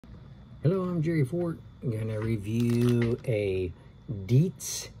Hello, I'm Jerry Fort. I'm going to review a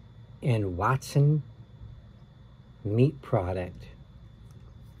Dietz and Watson meat product.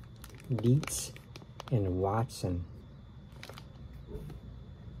 Dietz and Watson. It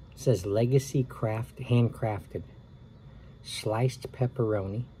says Legacy Craft, handcrafted. Sliced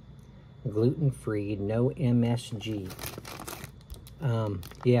pepperoni, gluten-free, no MSG.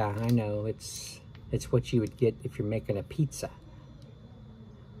 Yeah, I know, it's what you would get if you're making a pizza.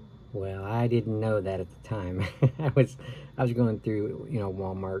 Well, I didn't know that at the time. I was going through,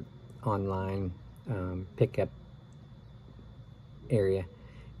 Walmart online pickup area,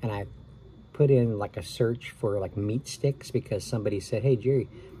 and I put in like a search for like meat sticks because somebody said, "Hey Jerry,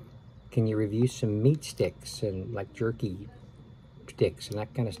 can you review some meat sticks and like jerky sticks and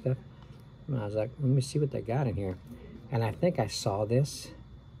that kind of stuff?" And I was like, "Let me see what they got in here." And I think I saw this,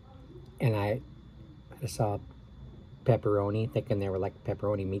 and I saw pepperoni, thinking they were like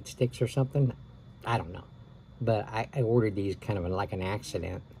pepperoni meat sticks or something. I don't know, but I ordered these kind of like an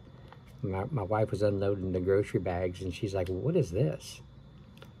accident. My wife was unloading the grocery bags, and she's like, "What is this?"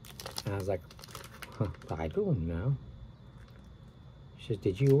 And I was like, "I don't know." She says,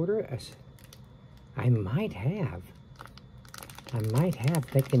 "Did you order it?" I said, I might have,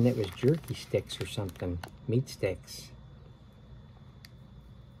 thinking it was jerky sticks or something, meat sticks.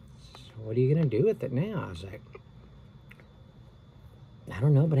 So what are you gonna do with it now? I was like, I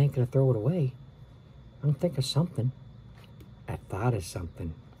don't know, but I ain't gonna throw it away. I'm think of something. I thought of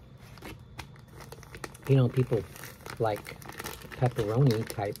something. People like pepperoni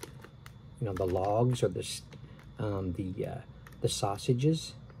type, the logs or the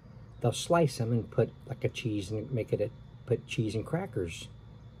sausages. They'll slice them and put like a cheese and put cheese and crackers.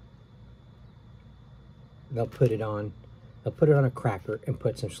 They'll put it on a cracker and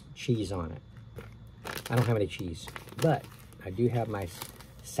put some cheese on it. I don't have any cheese, but I do have my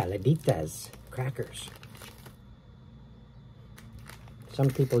saladitas crackers. Some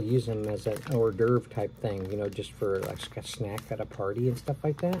people use them as an hors d'oeuvre type thing, just for like a snack at a party and stuff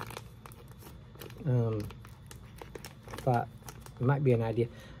like that. I thought it might be an idea.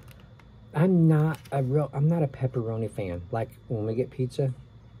 I'm not a pepperoni fan. Like when we get pizza,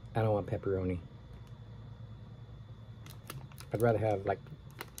 I don't want pepperoni. I'd rather have like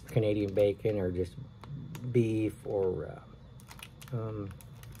Canadian bacon or just beef or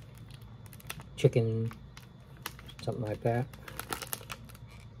chicken, something like that.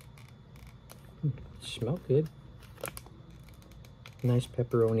 Smell good. Nice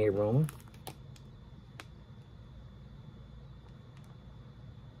pepperoni aroma.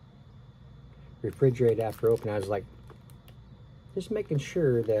 Refrigerate after opening. I was like, just making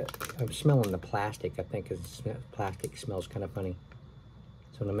sure that I'm smelling the plastic. I think because plastic smells kind of funny.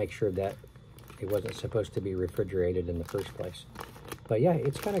 So to make sure that it wasn't supposed to be refrigerated in the first place. But yeah,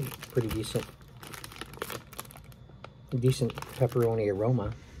 it's got a pretty decent pepperoni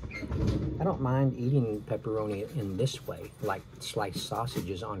aroma. I don't mind eating pepperoni in this way, like sliced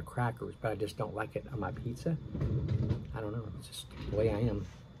sausages on crackers, but I just don't like it on my pizza. I don't know, it's just the way I am.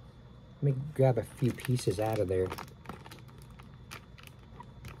 Let me grab a few pieces out of there.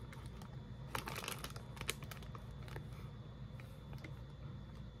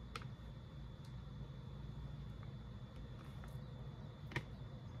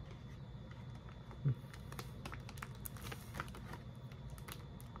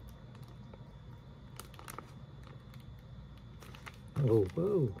 Oh,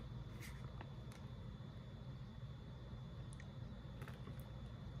 whoa.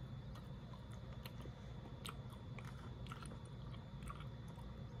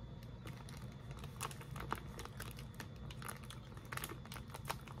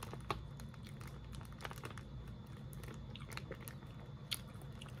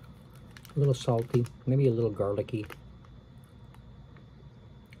 A little salty, maybe a little garlicky.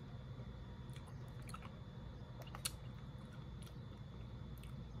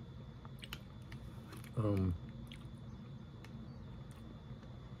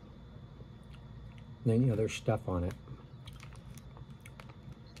 Then, there's stuff on it.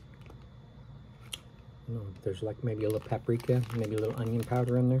 There's like maybe a little paprika, maybe a little onion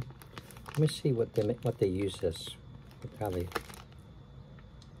powder in there. Let me see what they use this. How they.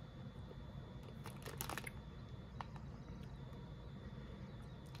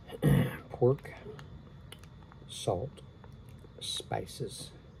 Pork, salt,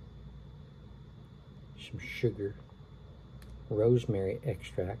 spices, some sugar, rosemary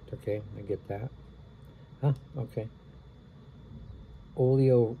extract. Okay, I get that. Huh, okay.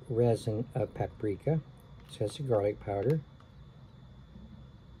 Oleo resin of paprika. It says a garlic powder.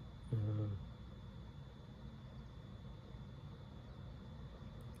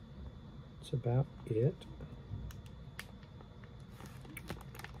 That's about it.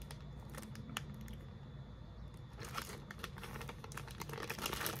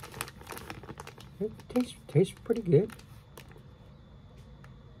 It tastes pretty good.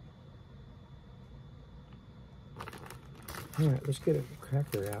 All right, let's get a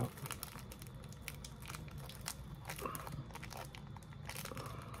cracker out.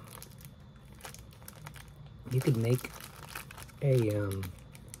 You could make a,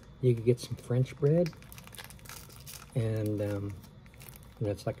 you could get some French bread, and you know,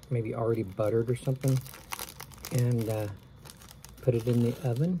 it's like maybe already buttered or something, and put it in the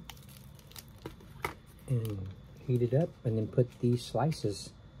oven and heat it up, and then put these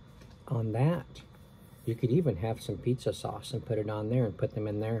slices on that. You could even have some pizza sauce and put it on there and put them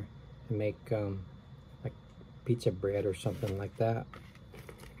in there and make like pizza bread or something like that.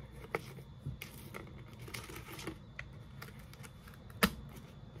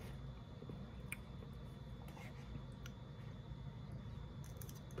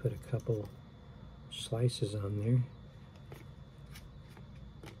 Put a couple slices on there.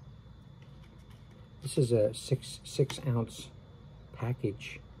 This is a six ounce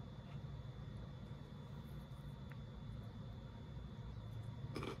package.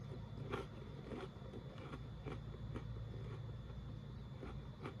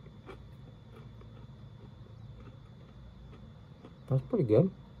 That's pretty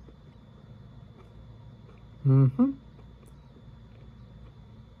good. Mm-hmm.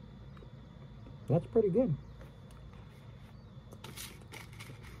 That's pretty good.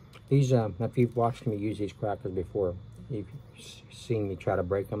 These, if you've watched me use these crackers before, you've seen me try to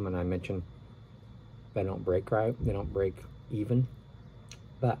break them, and I mentioned they don't break right, they don't break even.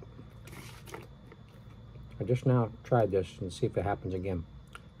 But I just now tried this and see if it happens again.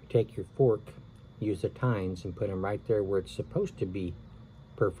 You take your fork, use the tines, and put them right there where it's supposed to be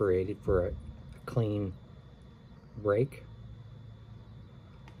perforated for a clean break,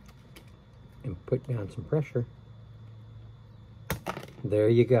 and put down some pressure. There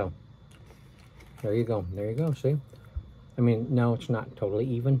you go. There you go. There you go. See? I mean, no, it's not totally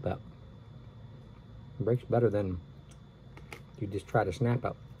even, but it breaks better than you just try to snap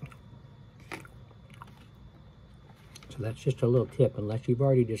out. So that's just a little tip, unless you've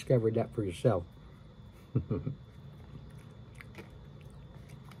already discovered that for yourself.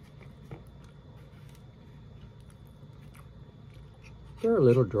 They're a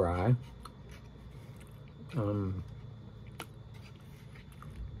little dry.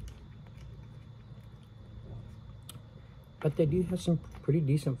 But they do have some pretty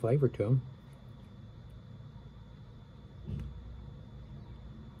decent flavor to them.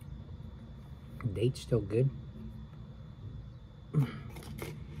 Date's still good.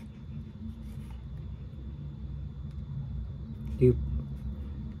 Do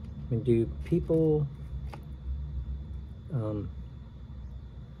people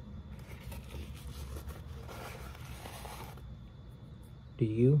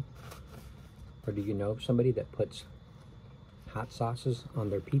do you know of somebody that puts hot sauces on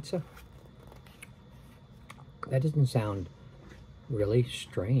their pizza? That doesn't sound really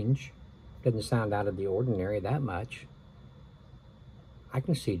strange. Doesn't sound out of the ordinary that much. I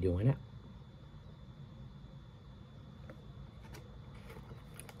can see doing it.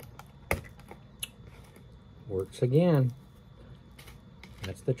 Works again.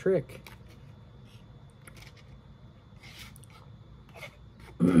 That's the trick.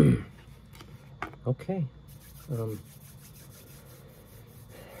 Okay.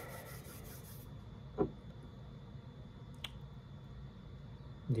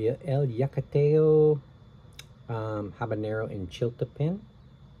 The El Yacateo habanero and chiltepin.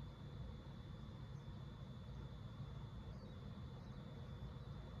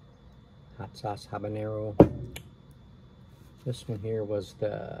 Hot sauce habanero. This one here was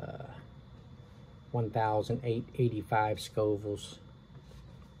the 1,885 Scovilles.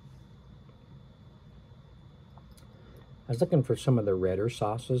 I was looking for some of the redder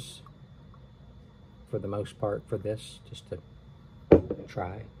sauces for the most part for this, just to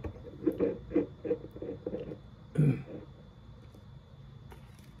try.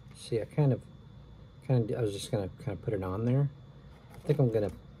 See, I was just gonna kind of put it on there. I think I'm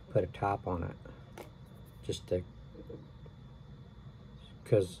gonna put a top on it, just to,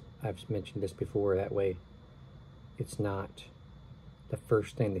 because I've mentioned this before. That way, it's not the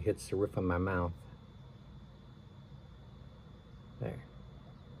first thing that hits the roof of my mouth. There.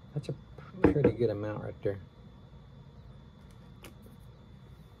 That's a pretty good amount right there.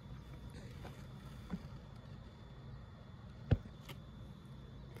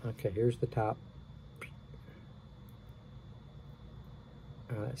 Okay, here's the top.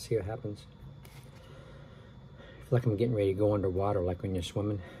 Let's see what happens. like I'm getting ready to go underwater, like when you're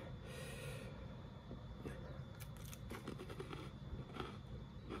swimming.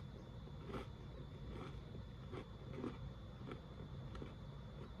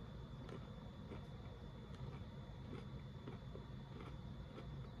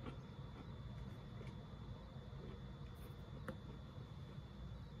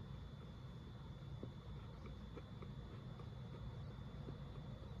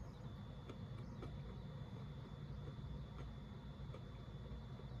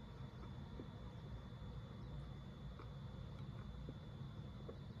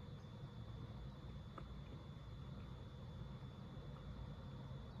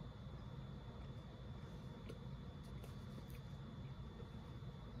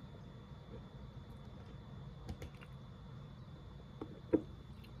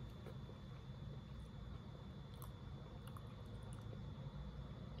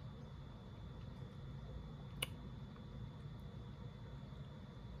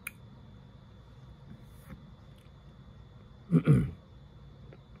 I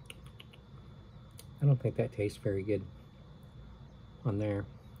don't think that tastes very good on there.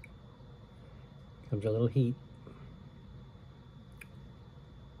 Comes a little heat.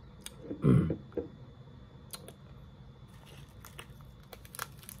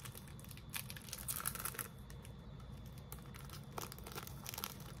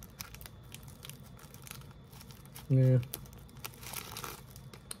 Yeah.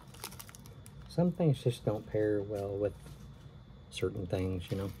 Some things just don't pair well with certain things,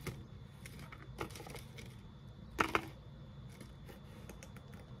 you know.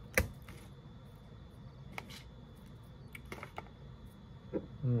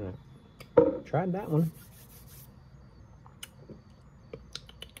 Alright. Tried that one.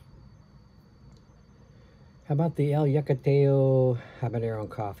 How about the El Yucateo habanero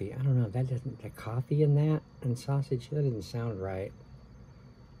coffee? I don't know, that doesn't, the coffee in that and sausage, that didn't sound right.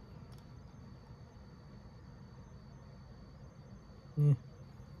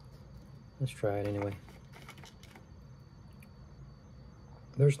 Let's try it anyway.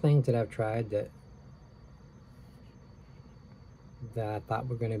 There's things that I've tried that I thought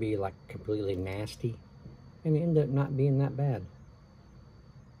were going to be like completely nasty, and it ended up not being that bad.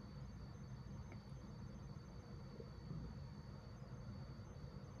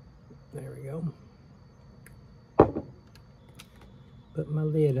 There we go. Put my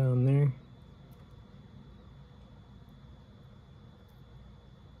lid on there.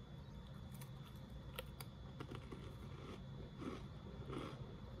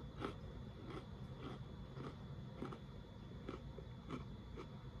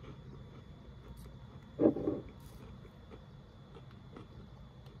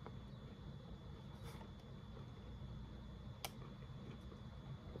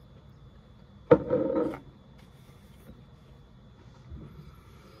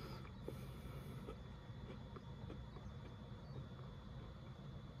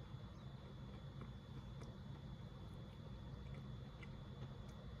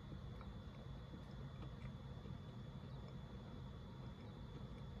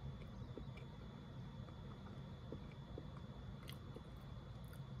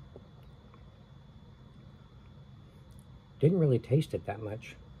 Didn't really taste it that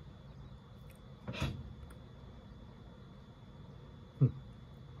much.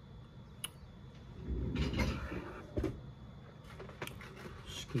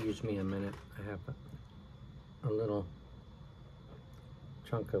 Excuse me a minute. I have a little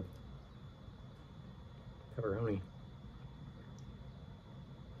chunk of pepperoni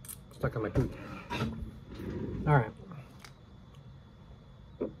stuck on my tooth. All right.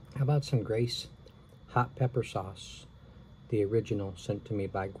 How about some Grace hot pepper sauce? The original sent to me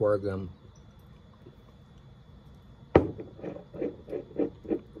by Gorgum.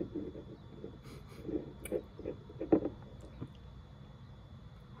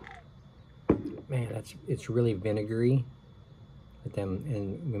 Man, it's really vinegary with them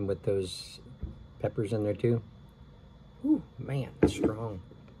and with those peppers in there too. Ooh, man, it's strong.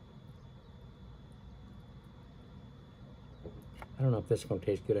 I don't know if this is gonna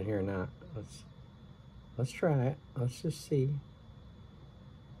taste good in here or not. Let's try it. Let's just see.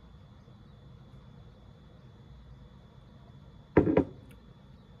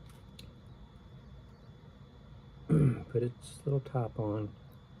 Put its little top on.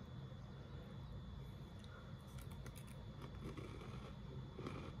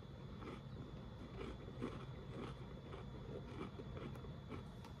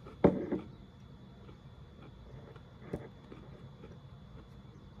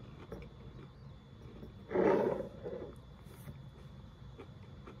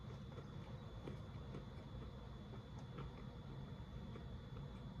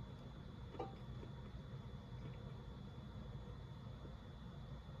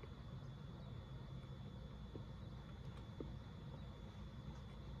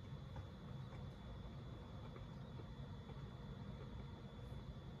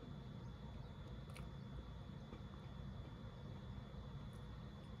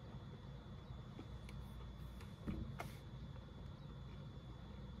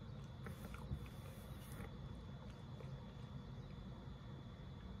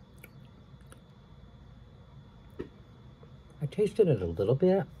 tasted it a little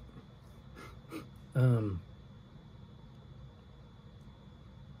bit.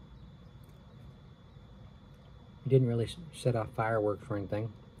 Didn't really set off fireworks or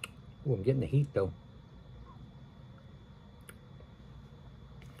anything. Oh, I'm getting the heat though.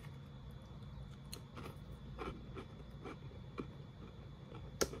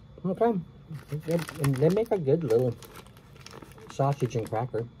 Okay, and they make a good little sausage and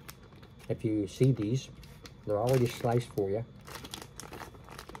cracker. If you see these, they're already sliced for you.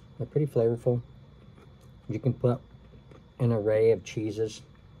 They're pretty flavorful. You can put an array of cheeses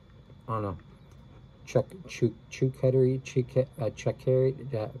on a charcuterie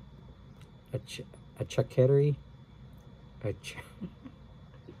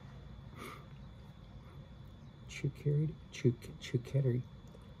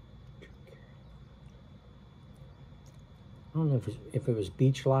I don't know if it was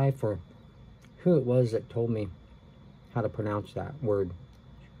Beach Life or who it was that told me how to pronounce that word.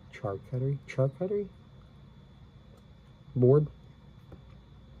 Charcuterie board.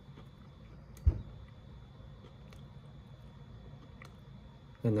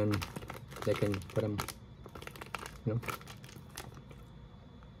 And then they can put them, you know,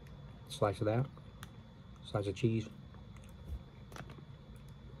 slice of that, slice of cheese.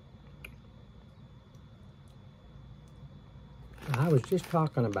 I was just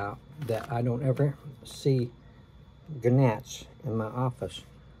talking about that I don't ever see gnats in my office.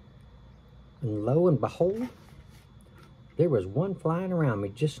 And lo and behold, there was one flying around me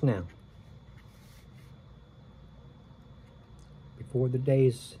just now. Before the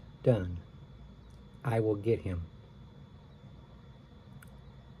day's done, I will get him.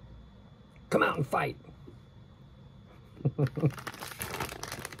 Come out and fight.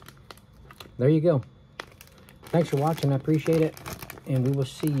 There you go. Thanks for watching. I appreciate it. And we will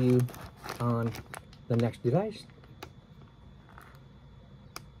see you on the next device.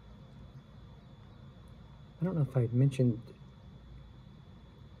 I don't know if I mentioned.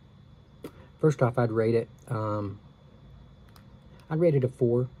 First off, I'd rate it. I'd rate it a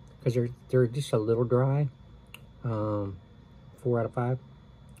 4 because they're just a little dry. 4 out of 5.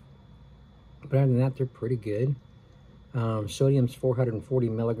 But other than that, they're pretty good. Sodium's 440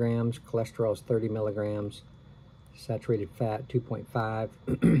 milligrams. Cholesterol is 30 milligrams. Saturated fat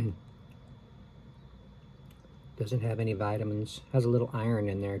 2.5. Doesn't have any vitamins. Has a little iron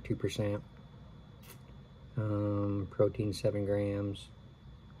in there, 2%. Protein 7 grams.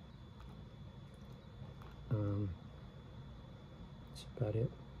 That's about it.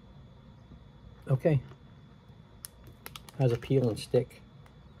 Okay. Has a peel and stick,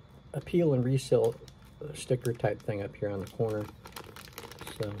 a peel and reseal sticker type thing up here on the corner.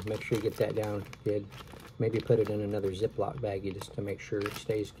 So make sure you get that down good. Maybe put it in another Ziploc baggie just to make sure it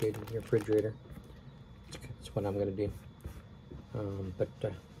stays good in your refrigerator. That's what I'm gonna do.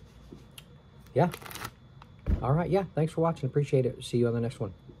 Yeah. All right, yeah, thanks for watching. Appreciate it. See you on the next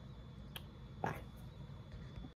one.